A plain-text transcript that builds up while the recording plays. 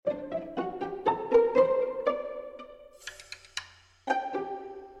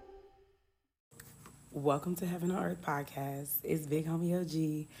Welcome to Heaven on Earth podcast. It's Big Homie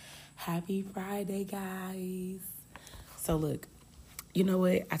OG. Happy Friday, guys. So look, you know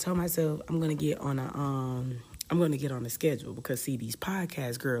what? I told myself I'm gonna get on a schedule because see these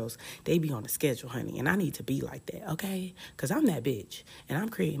podcast girls, they be on a schedule, honey, and I need to be like that, okay? Because I'm that bitch, and I'm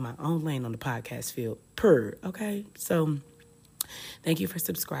creating my own lane on the podcast field, okay? So thank you for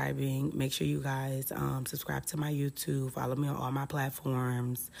subscribing. Make sure you guys subscribe to my YouTube. Follow me on all my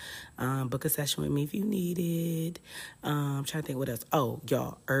platforms. Book a session with me if you need it. I'm trying to think what else. Oh,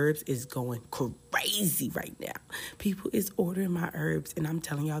 y'all, herbs is going crazy right now. People is ordering my herbs, and I'm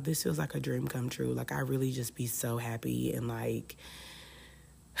telling y'all, this feels like a dream come true. Like, I really just be so happy, and like,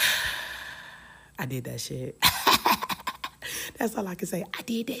 I did that shit. That's all I can say. I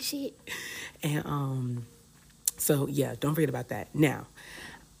did that shit. And so, yeah, don't forget about that. Now,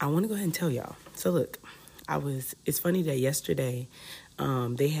 I want to go ahead and tell y'all. So, look, it's funny that yesterday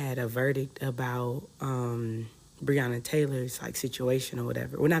they had a verdict about Breonna Taylor's, like, situation or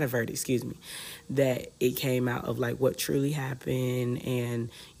whatever. Well, not a verdict, excuse me. That it came out of, like, what truly happened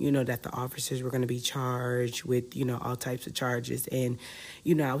and, you know, that the officers were going to be charged with, you know, all types of charges. And,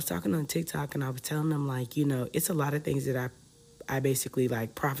 you know, I was talking on TikTok and I was telling them, like, you know, it's a lot of things that I basically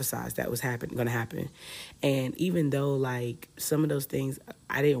like prophesized that was going to happen. And even though like some of those things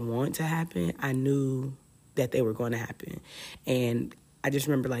I didn't want to happen, I knew that they were going to happen. And I just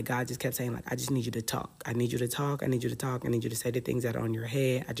remember like God just kept saying like, I just need you to talk. I need you to talk. I need you to talk. I need you to say the things that are on your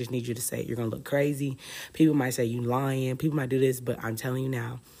head. I just need you to say it. You're going to look crazy. People might say you lying. People might do this, but I'm telling you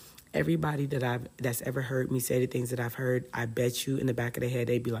now, everybody that's ever heard me say the things that I've heard, I bet you in the back of their head,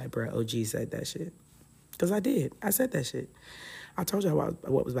 they'd be like, bro, OG said that shit. Because I did. I said that shit. I told you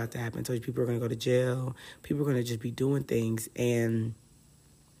what was about to happen. I told you people were going to go to jail. People were going to just be doing things. And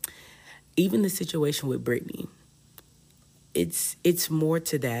even the situation with Brittany, it's more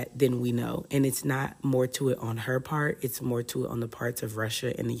to that than we know. And it's not more to it on her part. It's more to it on the parts of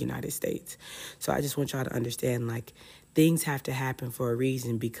Russia and the United States. So I just want y'all to understand, like, things have to happen for a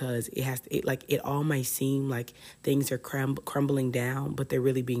reason because it all might seem like things are crumbling down, but they're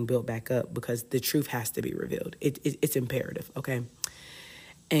really being built back up because the truth has to be revealed. It's imperative, okay?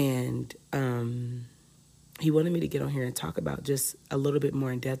 And he wanted me to get on here and talk about just a little bit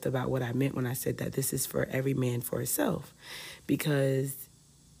more in depth about what I meant when I said that this is for every man for himself, because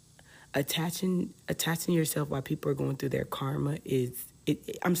attaching yourself while people are going through their karma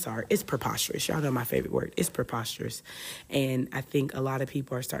I'm sorry, it's preposterous. Y'all know my favorite word. It's preposterous. And I think a lot of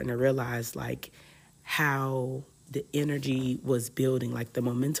people are starting to realize, like, how the energy was building, like the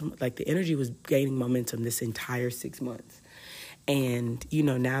momentum, like the energy was gaining momentum this entire 6 months. And, you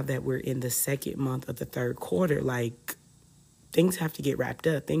know, now that we're in the second month of the third quarter, like, things have to get wrapped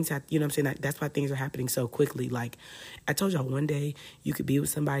up. Things have, you know what I'm saying? That's why things are happening so quickly. Like, I told y'all, one day you could be with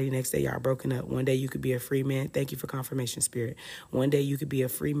somebody, the next day y'all broken up. One day you could be a free man. Thank you for confirmation, Spirit. One day you could be a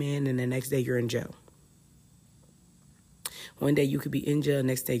free man, and the next day you're in jail. One day you could be in jail,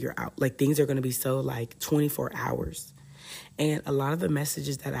 next day you're out. Like, things are going to be so, like, 24 hours. And a lot of the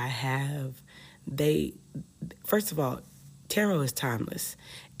messages that I have, first of all, tarot is timeless,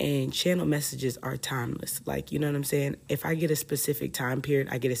 and channel messages are timeless. Like, you know what I'm saying? If I get a specific time period,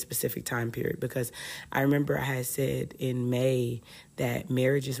 I get a specific time period, because I remember I had said in May that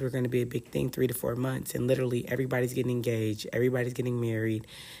marriages were going to be a big thing, 3 to 4 months, and literally everybody's getting engaged, everybody's getting married,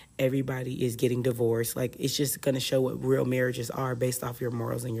 everybody is getting divorced. Like, it's just going to show what real marriages are based off your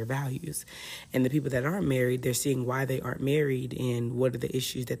morals and your values. And the people that aren't married, they're seeing why they aren't married and what are the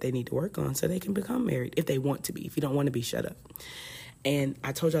issues that they need to work on so they can become married if they want to be. If you don't want to be, shut up. And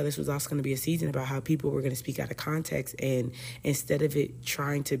I told y'all this was also going to be a season about how people were going to speak out of context, and instead of it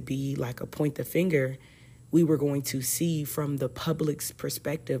trying to be like a point the finger, we were going to see from the public's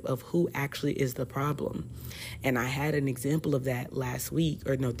perspective of who actually is the problem. And I had an example of that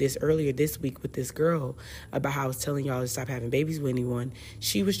earlier this week with this girl about how I was telling y'all to stop having babies with anyone.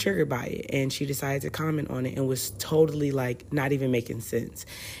 She was triggered by it, and she decided to comment on it and was totally like not even making sense.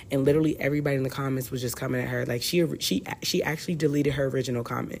 And literally everybody in the comments was just coming at her. Like, she actually deleted her original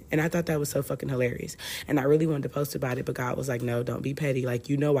comment. And I thought that was so fucking hilarious. And I really wanted to post about it, but God was like, no, don't be petty. Like,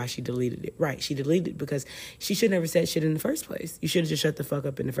 you know why she deleted it. Right, she deleted it because she should never said shit in the first place. You should have just shut the fuck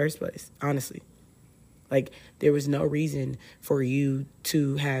up in the first place, honestly. Like, there was no reason for you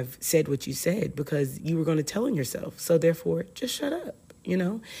to have said what you said because you were going to tell on yourself. So therefore, just shut up, you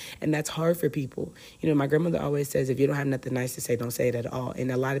know? And that's hard for people. You know, my grandmother always says, if you don't have nothing nice to say, don't say it at all.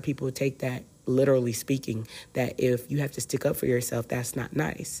 And a lot of people take that literally speaking, that if you have to stick up for yourself, that's not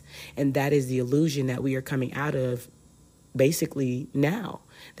nice. And that is the illusion that we are coming out of basically now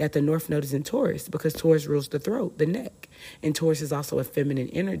that the North Node is in Taurus, because Taurus rules the throat, the neck. And Taurus is also a feminine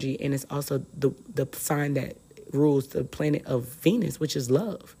energy, and it's also the sign that rules the planet of Venus, which is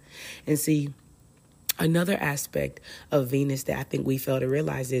love. And see, another aspect of Venus that I think we fail to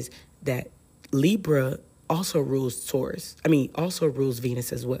realize is that Libra also rules also rules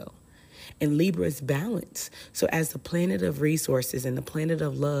Venus as well. And Libra is balance. So as the planet of resources and the planet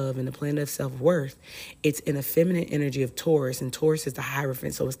of love and the planet of self-worth, it's in a feminine energy of Taurus, and Taurus is the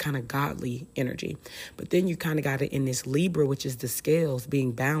Hierophant, so it's kind of godly energy. But then you kind of got it in this Libra, which is the scales,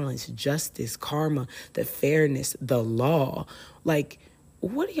 being balanced, justice, karma, the fairness, the law. Like,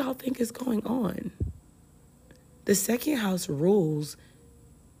 what do y'all think is going on? The second house rules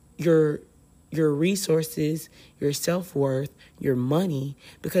your resources, your self-worth, your money,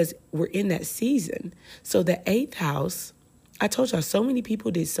 because we're in that season. So the 8th house, I told y'all, so many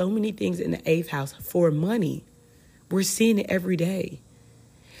people did so many things in the 8th house for money. We're seeing it every day.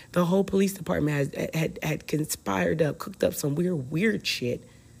 The whole police department had conspired up, cooked up some weird shit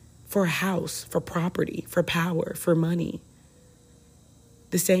for a house, for property, for power, for money.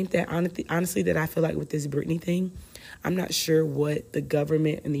 The same thing, honestly, that I feel like with this Britney thing, I'm not sure what the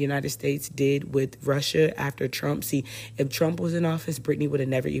government in the United States did with Russia after Trump. See, if Trump was in office, Britney would have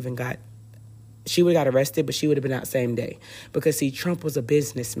never even she would have got arrested, but she would have been out same day. Because, see, Trump was a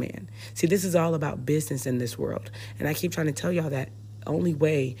businessman. See, this is all about business in this world. And I keep trying to tell y'all that only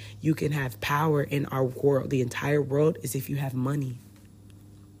way you can have power in our world, the entire world, is if you have money.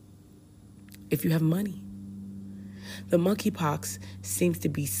 If you have money. The monkeypox seems to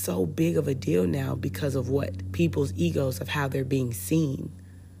be so big of a deal now because of what? People's egos of how they're being seen.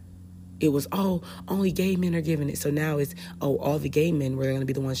 It was, only gay men are giving it. So now it's, all the gay men were going to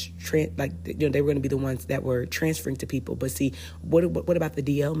be the ones, they were going to be the ones that were transferring to people. But see, what about the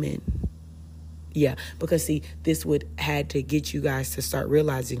DL men? Yeah, because see, this had to get you guys to start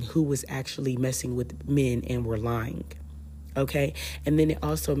realizing who was actually messing with men and were lying. Okay. And then it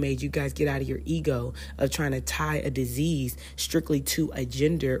also made you guys get out of your ego of trying to tie a disease strictly to a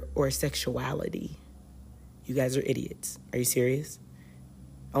gender or a sexuality. You guys are idiots. Are you serious?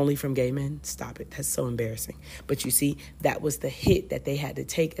 Only from gay men? Stop it. That's so embarrassing. But you see, that was the hit that they had to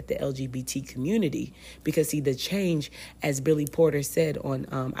take at the LGBT community. Because see, the change, as Billy Porter said on,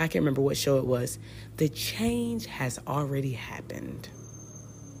 I can't remember what show it was, the change has already happened.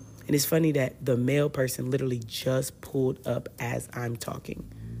 And it's funny that the male person literally just pulled up as I'm talking.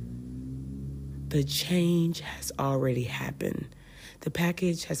 The change has already happened. The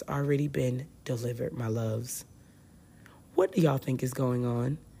package has already been delivered, my loves. What do y'all think is going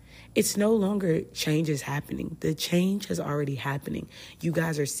on? It's no longer change is happening. The change is already happening. You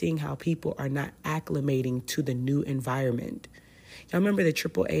guys are seeing how people are not acclimating to the new environment. Y'all remember the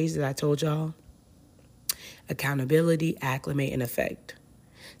triple A's that I told y'all? Accountability, acclimate, and effect.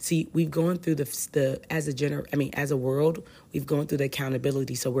 See, we've gone through as a world, we've gone through the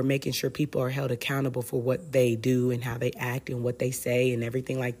accountability. So we're making sure people are held accountable for what they do and how they act and what they say and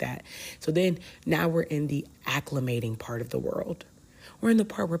everything like that. So then now we're in the acclimating part of the world. We're in the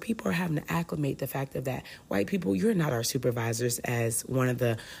part where people are having to acclimate the fact of that white people, you're not our supervisors, as one of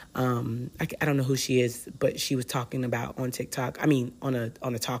the, I don't know who she is, but she was talking about on TikTok. On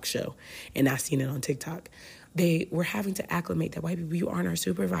a talk show, and I seen it on TikTok. They were having to acclimate that white people, you aren't our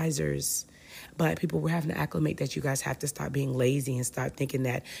supervisors. Black people were having to acclimate that you guys have to stop being lazy and start thinking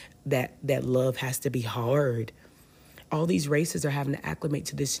that love has to be hard. All these races are having to acclimate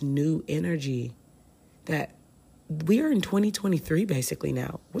to this new energy that we are in 2023 basically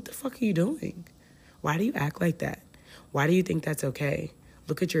now. What the fuck are you doing? Why do you act like that? Why do you think that's okay?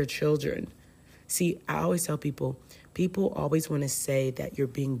 Look at your children. See, I always tell people always want to say that you're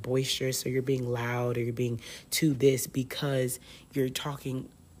being boisterous or you're being loud or you're being too this because you're talking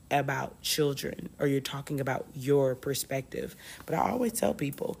about children or you're talking about your perspective. But I always tell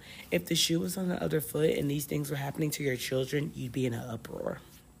people, if the shoe was on the other foot and these things were happening to your children, you'd be in an uproar.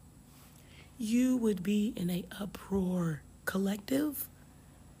 You would be in an uproar. Collective?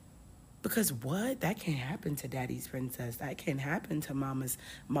 Because what? That can't happen to daddy's princess. That can't happen to mama's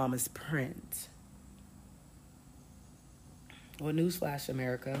prince. Well, newsflash,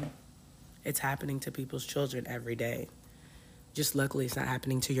 America. It's happening to people's children every day. Just luckily, it's not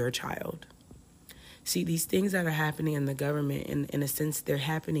happening to your child. See, these things that are happening in the government, in a sense, they're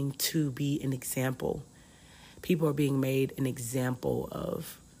happening to be an example. People are being made an example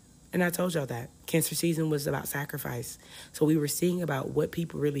of. And I told y'all that. Cancer season was about sacrifice. So we were seeing about what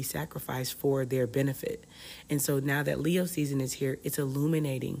people really sacrifice for their benefit. And so now that Leo season is here, it's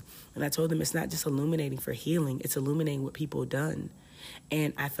illuminating. And I told them it's not just illuminating for healing. It's illuminating what people have done.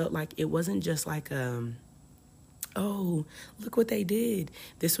 And I felt like it wasn't just like Oh, look what they did.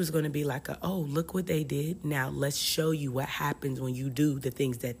 This was going to be like oh, look what they did. Now let's show you what happens when you do the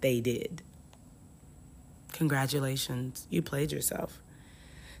things that they did. Congratulations, you played yourself.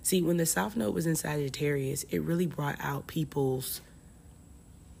 See, when the South Node was in Sagittarius, it really brought out people's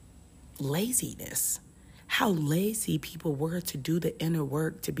laziness. How lazy people were to do the inner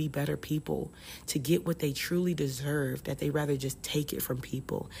work to be better people, to get what they truly deserve, that they rather just take it from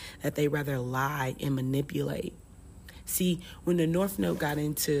people, that they rather lie and manipulate. See, when the North Node got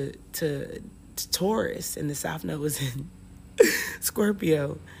into to Taurus and the South Node was in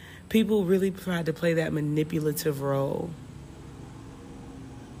Scorpio, people really tried to play that manipulative role.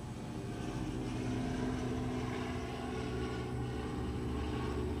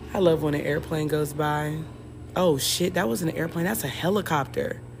 I love when an airplane goes by. Oh shit, that wasn't an airplane, that's a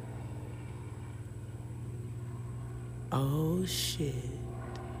helicopter. Oh shit.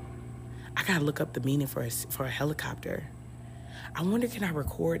 I gotta look up the meaning for a helicopter. I wonder, can I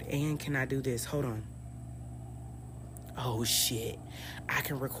record and can I do this? Hold on. Oh shit. I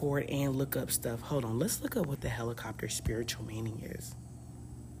can record and look up stuff. Hold on, let's look up what the helicopter spiritual meaning is.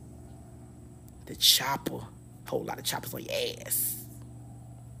 The chopper. Whole lot of choppers on your ass.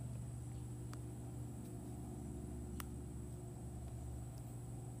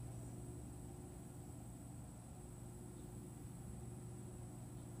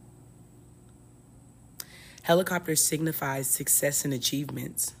 Helicopter signifies success and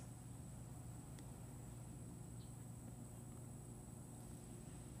achievements.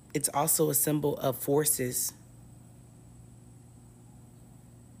 It's also a symbol of forces.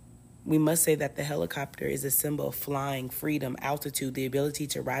 We must say that the helicopter is a symbol of flying, freedom, altitude, the ability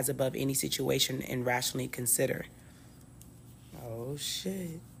to rise above any situation and rationally consider. Oh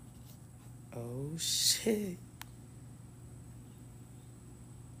shit. Oh shit.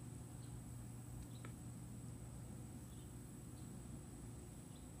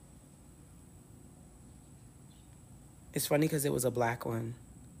 It's funny because it was a black one.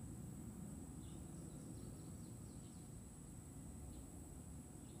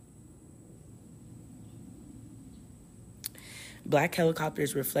 Black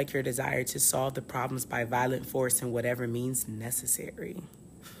helicopters reflect your desire to solve the problems by violent force in whatever means necessary.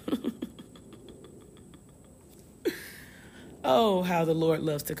 Oh, how the Lord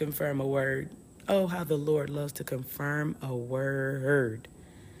loves to confirm a word. Oh, how the Lord loves to confirm a word.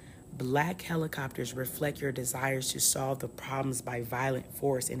 Black helicopters reflect your desires to solve the problems by violent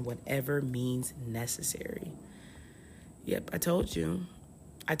force in whatever means necessary. Yep, I told you.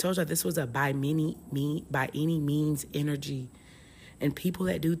 I told you this was a by any means energy. And people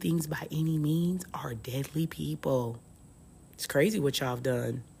that do things by any means are deadly people. It's crazy what y'all have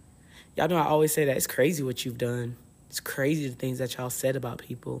done. Y'all know I always say that. It's crazy what you've done. It's crazy the things that y'all said about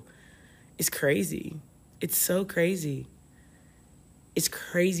people. It's crazy. It's so crazy. It's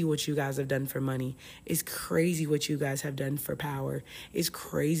crazy what you guys have done for money. It's crazy what you guys have done for power. It's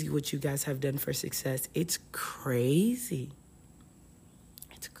crazy what you guys have done for success. It's crazy.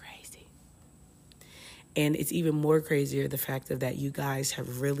 It's crazy. And it's even more crazier the fact of that you guys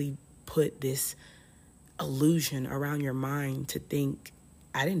have really put this illusion around your mind to think,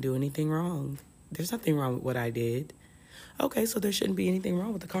 I didn't do anything wrong. There's nothing wrong with what I did. Okay, so there shouldn't be anything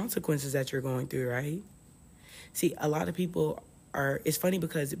wrong with the consequences that you're going through, right? See, a lot of people it's funny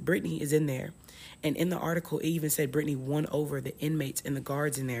because Brittany is in there. And in the article, it even said Brittany won over the inmates and the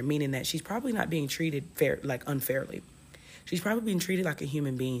guards in there, meaning that she's probably not being treated unfairly. She's probably being treated like a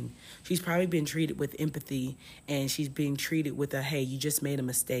human being. She's probably been treated with empathy, and she's being treated with hey, you just made a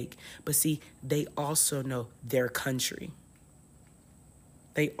mistake. But see, they also know their country.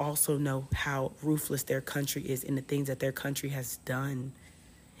 They also know how ruthless their country is and the things that their country has done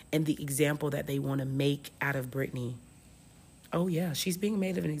and the example that they want to make out of Brittany. Oh, yeah, she's being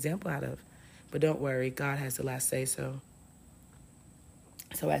made of an example out of. But don't worry, God has the last say so.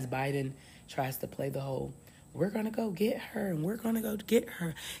 So as Biden tries to play the whole, we're going to go get her and we're going to go get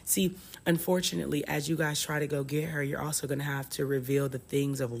her. See, unfortunately, as you guys try to go get her, you're also going to have to reveal the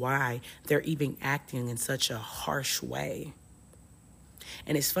things of why they're even acting in such a harsh way.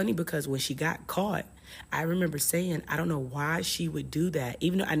 And it's funny because when she got caught, I remember saying, I don't know why she would do that,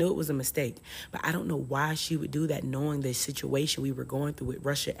 even though I knew it was a mistake. But I don't know why she would do that knowing the situation we were going through with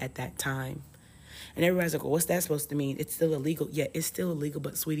Russia at that time. And everybody's like, well, what's that supposed to mean? It's still illegal. Yeah, it's still illegal.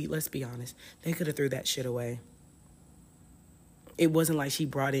 But, sweetie, let's be honest. They could have threw that shit away. It wasn't like she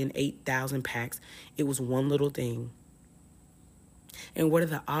brought in 8,000 packs. It was one little thing. And what are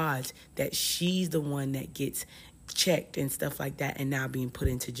the odds that she's the one that gets checked and stuff like that and now being put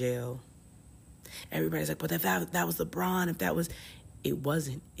into jail? Everybody's like, but if that was LeBron, if that was... It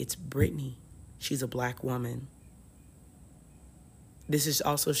wasn't. It's Brittany. She's a black woman. This is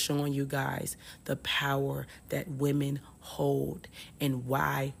also showing you guys the power that women hold and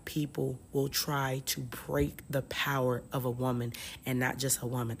why people will try to break the power of a woman, and not just a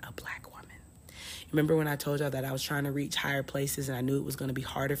woman, a Black woman. Remember when I told y'all that I was trying to reach higher places and I knew it was going to be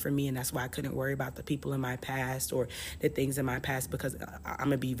harder for me, and that's why I couldn't worry about the people in my past or the things in my past, because I'm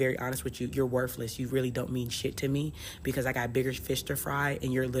going to be very honest with you. You're worthless. You really don't mean shit to me because I got bigger fish to fry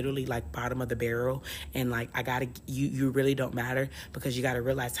and you're literally like bottom of the barrel, and like you really don't matter, because you got to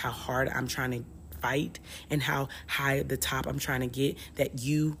realize how hard I'm trying to fight and how high at the top I'm trying to get, that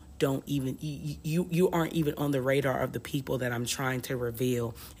you don't even, you aren't even on the radar of the people that I'm trying to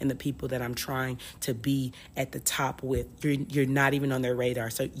reveal and the people that I'm trying to be at the top with. You're not even on their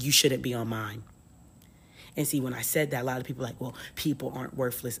radar, so you shouldn't be on mine. And see, when I said that, a lot of people are like, well, people aren't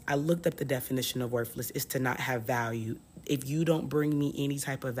worthless. I looked up the definition of worthless. It's to not have value. If you don't bring me any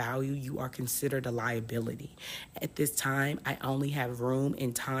type of value, you are considered a liability. At this time, I only have room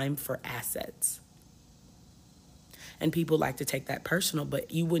and time for assets. And people like to take that personal, but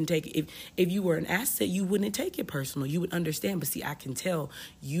you wouldn't take it. If you were an asset, you wouldn't take it personal. You would understand. But see, I can tell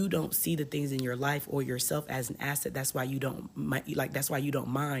you don't see the things in your life or yourself as an asset. That's why you don't that's why you don't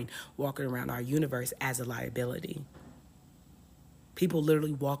mind walking around our universe as a liability. People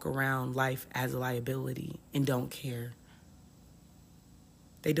literally walk around life as a liability and don't care.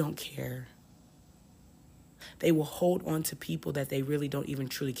 They don't care. They will hold on to people that they really don't even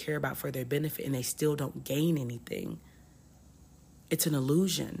truly care about for their benefit, and they still don't gain anything. It's an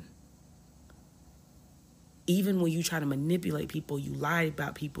illusion. Even when you try to manipulate people, you lie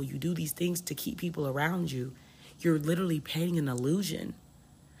about people, you do these things to keep people around you, you're literally painting an illusion,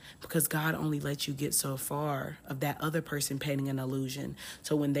 because God only lets you get so far of that other person painting an illusion.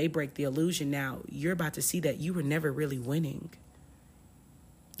 So when they break the illusion, now you're about to see that you were never really winning.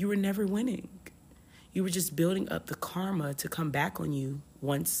 You were never winning. You were just building up the karma to come back on you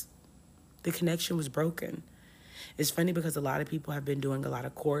once the connection was broken. It's funny because a lot of people have been doing a lot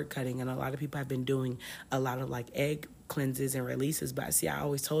of cord cutting, and a lot of people have been doing a lot of like egg cleanses and releases. But see, I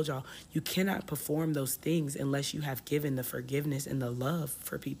always told y'all, you cannot perform those things unless you have given the forgiveness and the love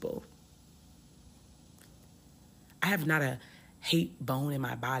for people. I have not a hate bone in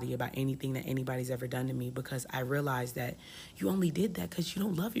my body about anything that anybody's ever done to me, because I realized that you only did that because you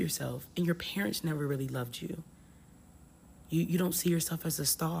don't love yourself, and your parents never really loved you. You don't see yourself as a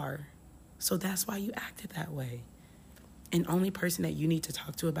star. So that's why you acted that way. And only person that you need to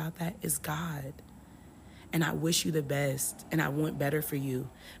talk to about that is God. And I wish you the best, and I want better for you,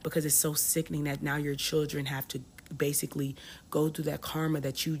 because it's so sickening that now your children have to basically go through that karma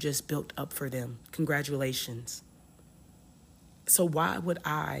that you just built up for them. Congratulations. So why would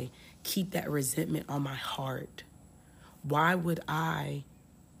I keep that resentment on my heart? Why would I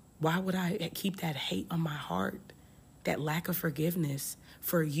keep that hate on my heart? That lack of forgiveness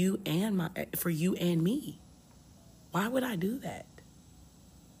for you and me? Why would I do that?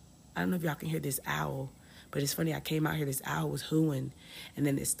 I don't know if y'all can hear this owl, but it's funny. I came out here, this owl was hooing, and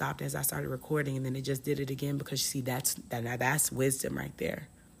then it stopped as I started recording, and then it just did it again, because you see, that's wisdom right there.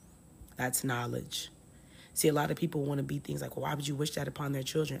 That's knowledge. See, a lot of people want to be things like, well, why would you wish that upon their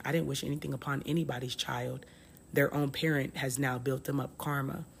children? I didn't wish anything upon anybody's child. Their own parent has now built them up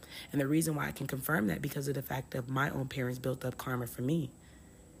karma. And the reason why I can confirm that, because of the fact that my own parents built up karma for me.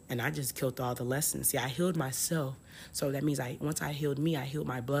 And I just killed all the lessons. See, I healed myself. So that means once I healed me, I healed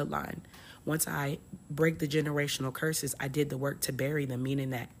my bloodline. Once I break the generational curses, I did the work to bury them,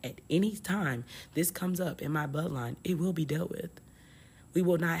 meaning that at any time this comes up in my bloodline, it will be dealt with. We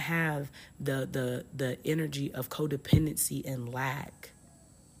will not have the energy of codependency and lack.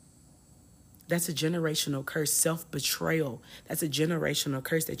 That's a generational curse. Self-betrayal. That's a generational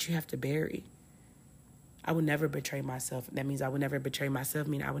curse that you have to bury. I would never betray myself. That means I would never betray myself.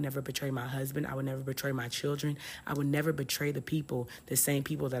 Meaning I would never betray my husband. I would never betray my children. I would never betray the same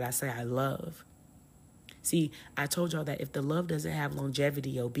people that I say I love. See, I told y'all that if the love doesn't have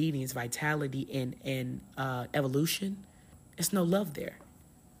longevity, obedience, vitality, and evolution, it's no love there.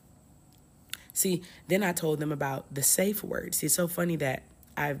 See, then I told them about the safe word. See, it's so funny that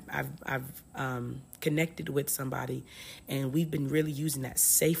I've connected with somebody, and we've been really using that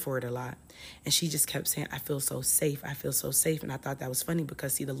safe word a lot. And she just kept saying, I feel so safe. I feel so safe. And I thought that was funny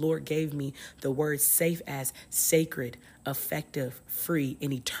because, see, the Lord gave me the word safe as sacred, effective, free,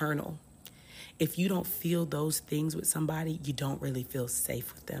 and eternal. If you don't feel those things with somebody, you don't really feel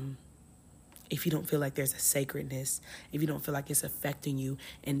safe with them. If you don't feel like there's a sacredness, if you don't feel like it's affecting you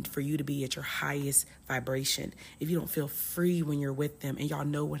and for you to be at your highest vibration, if you don't feel free when you're with them, and y'all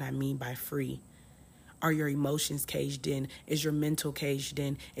know what I mean by free. Are your emotions caged in? Is your mental caged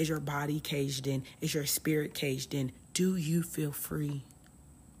in? Is your body caged in? Is your spirit caged in? Do you feel free?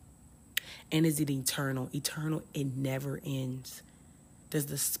 And is it eternal? Eternal, it never ends. Does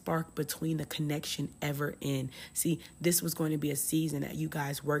the spark between the connection ever end? See, this was going to be a season that you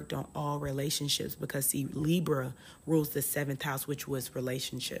guys worked on all relationships because, see, Libra rules the 7th house, which was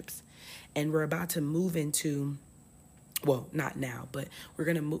relationships. And we're about to move into, well, not now, but we're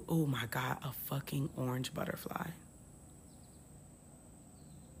going to move, oh my God, a fucking orange butterfly.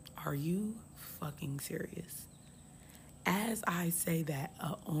 Are you fucking serious? As I say that,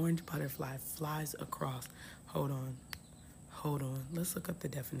 an orange butterfly flies across. Hold on. Let's look up the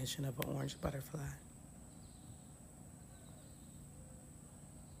definition of an orange butterfly.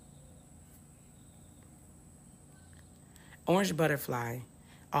 Orange butterfly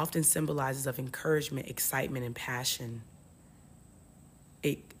often symbolizes of encouragement, excitement, and passion.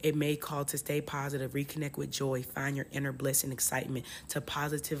 It may call to stay positive, reconnect with joy, find your inner bliss and excitement to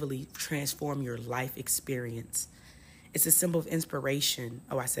positively transform your life experience. It's a symbol of inspiration.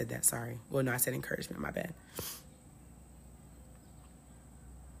 Oh, I said that, sorry. Well, no, I said encouragement, my bad.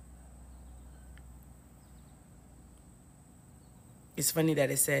 It's funny that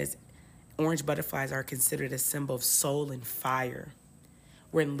it says orange butterflies are considered a symbol of soul and fire.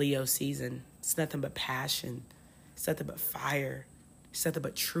 We're in Leo season. It's nothing but passion. It's nothing but fire. It's nothing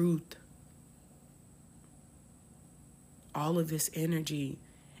but truth. All of this energy,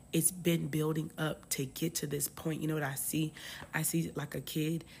 it's been building up to get to this point. You know what I see? I see like a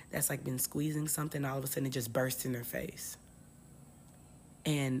kid that's like been squeezing something, all of a sudden it just bursts in their face.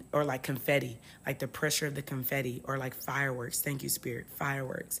 And or like confetti, like the pressure of the confetti, or like fireworks. Thank you, Spirit.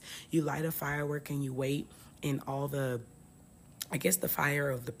 Fireworks. You light a firework and you wait, and all the, I guess the fire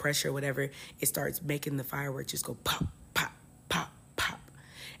of the pressure, whatever, it starts making the fireworks just go pop, pop, pop, pop.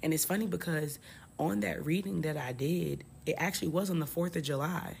 And it's funny because on that reading that I did, it actually was on the 4th of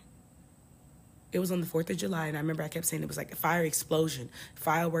July. It was on the 4th of July, and I remember I kept saying it was like a fire explosion,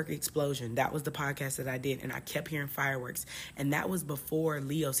 firework explosion. That was the podcast that I did, and I kept hearing fireworks. And that was before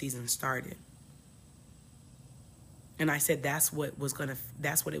Leo season started. And I said that's what it was gonna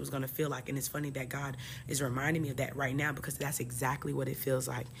feel like. And it's funny that God is reminding me of that right now because that's exactly what it feels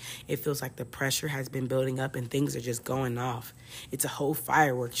like. It feels like the pressure has been building up and things are just going off. It's a whole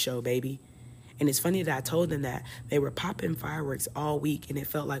fireworks show, baby. And it's funny that I told them that they were popping fireworks all week, and it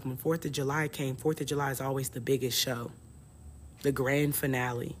felt like when 4th of July came, 4th of July is always the biggest show, the grand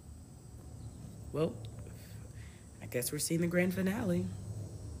finale. Well, I guess we're seeing the grand finale.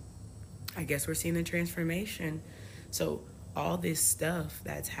 I guess we're seeing the transformation. So all this stuff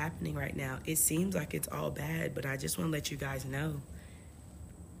that's happening right now, it seems like it's all bad, but I just want to let you guys know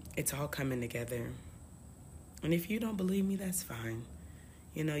it's all coming together. And if you don't believe me, that's fine.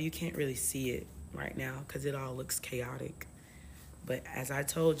 You know, you can't really see it right now because it all looks chaotic. But as I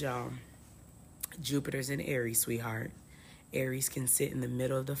told y'all, Jupiter's in Aries, sweetheart. Aries can sit in the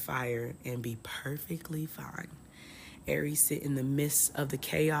middle of the fire and be perfectly fine. Aries sit in the midst of the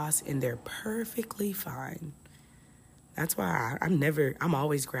chaos and they're perfectly fine. That's why I'm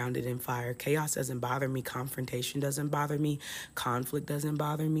always grounded in fire. Chaos doesn't bother me. Confrontation doesn't bother me. Conflict doesn't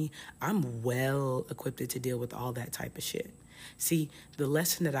bother me. I'm well equipped to deal with all that type of shit. See, the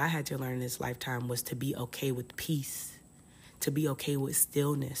lesson that I had to learn in this lifetime was to be okay with peace, to be okay with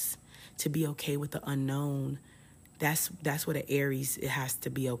stillness, to be okay with the unknown. That's what an Aries it has to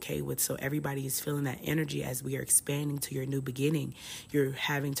be okay with. So everybody is feeling that energy as we are expanding to your new beginning. You're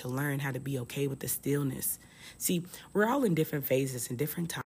having to learn how to be okay with the stillness. See, we're all in different phases and different times.